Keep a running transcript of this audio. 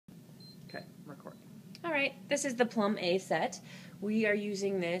Okay, recording. All right, this is the Plum A set. We are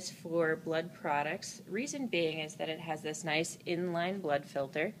using this for blood products. Reason being is that it has this nice inline blood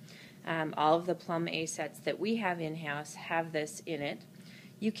filter. All of the Plum A sets that we have in-house have this in it.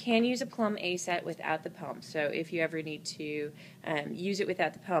 You can use a Plum A set without the pump, so if you ever need to use it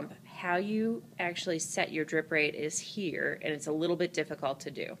without the pump, how you actually set your drip rate is here, and it's a little bit difficult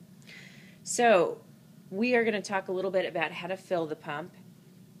to do. So we are going to talk a little bit about how to fill the pump.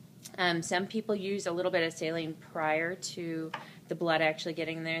 Some people use a little bit of saline prior to the blood actually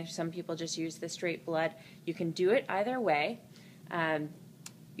getting there. Some people just use the straight blood. You can do it either way.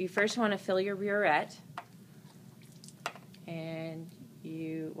 You first want to fill your burette, and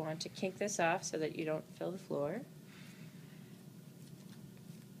you want to kink this off so that you don't fill the floor.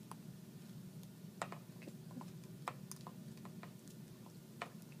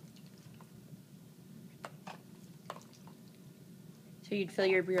 So you'd fill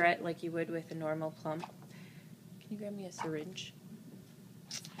your burette like you would with a normal Plum. Can you grab me a syringe?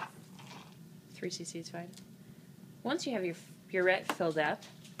 3 cc is fine. Once you have your burette filled up,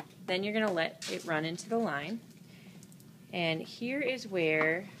 then you're going to let it run into the line. And here is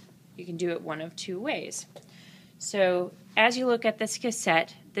where you can do it one of two ways. So as you look at this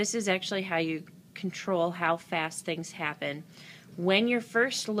cassette, this is actually how you control how fast things happen. When you're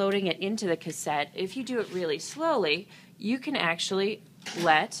first loading it into the cassette, if you do it really slowly, you can actually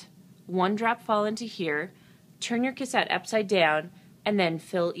let one drop fall into here, turn your cassette upside down, and then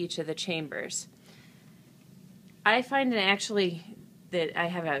fill each of the chambers. I find that I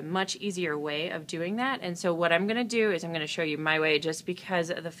have a much easier way of doing that, and so what I'm going to do is I'm going to show you my way just because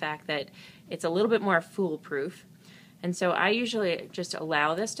of the fact that it's a little bit more foolproof. And so I usually just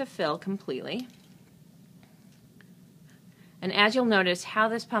allow this to fill completely. And as you'll notice, how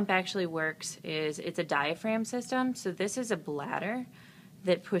this pump actually works is it's a diaphragm system, so this is a bladder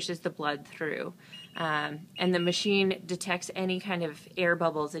that pushes the blood through. And the machine detects any kind of air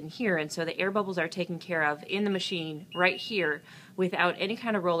bubbles in here, and so the air bubbles are taken care of in the machine right here without any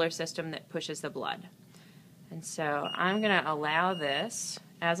kind of roller system that pushes the blood. And so I'm going to allow this,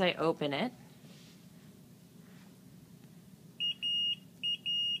 as I open it,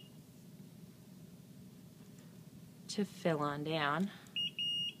 to fill on down.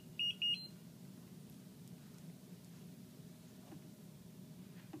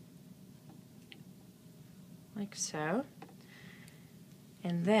 Like so.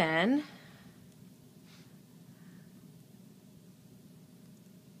 And then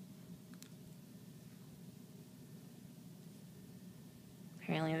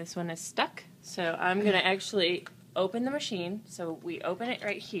apparently this one is stuck, so I'm going to actually open the machine. So we open it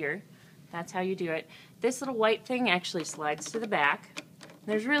right here. That's how you do it. This little white thing actually slides to the back.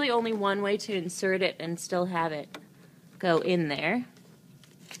 There's really only one way to insert it and still have it go in there.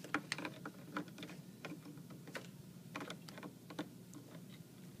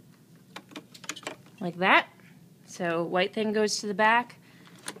 Like that. So white thing goes to the back.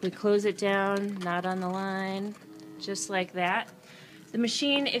 We close it down, not on the line, just like that. The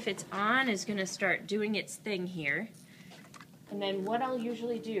machine, if it's on, is going to start doing its thing here. And then what I'll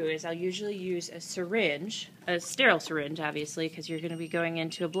usually do is I'll usually use a syringe, a sterile syringe obviously, because you're going to be going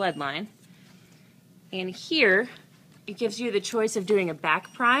into a blood line. And here it gives you the choice of doing a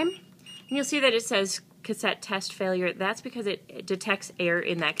back prime. And you'll see that it says cassette test failure. That's because it detects air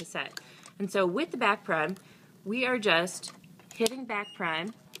in that cassette. And so with the back prime, we are just hitting back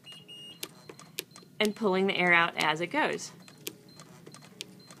prime and pulling the air out as it goes.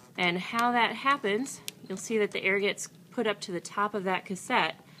 And how that happens, you'll see that the air gets put up to the top of that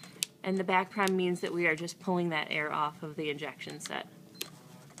cassette, and the back prime means that we are just pulling that air off of the injection set.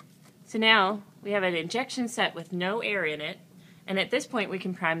 So now we have an injection set with no air in it, and at this point we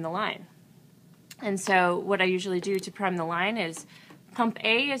can prime the line. And so what I usually do to prime the line is pump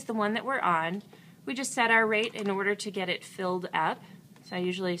A is the one that we're on. We just set our rate in order to get it filled up. So I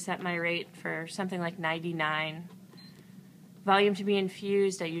usually set my rate for something like 99. Volume to be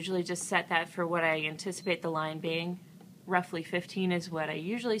infused, I usually just set that for what I anticipate the line being. Roughly 15 is what I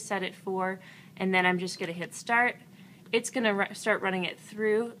usually set it for, and then I'm just going to hit start. It's going to start running it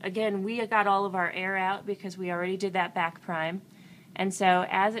through. Again, we got all of our air out because we already did that back prime, and so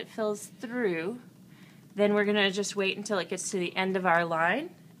as it fills through, then we're going to just wait until it gets to the end of our line,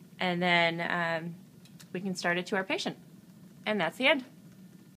 and then we can start it to our patient. And that's the end.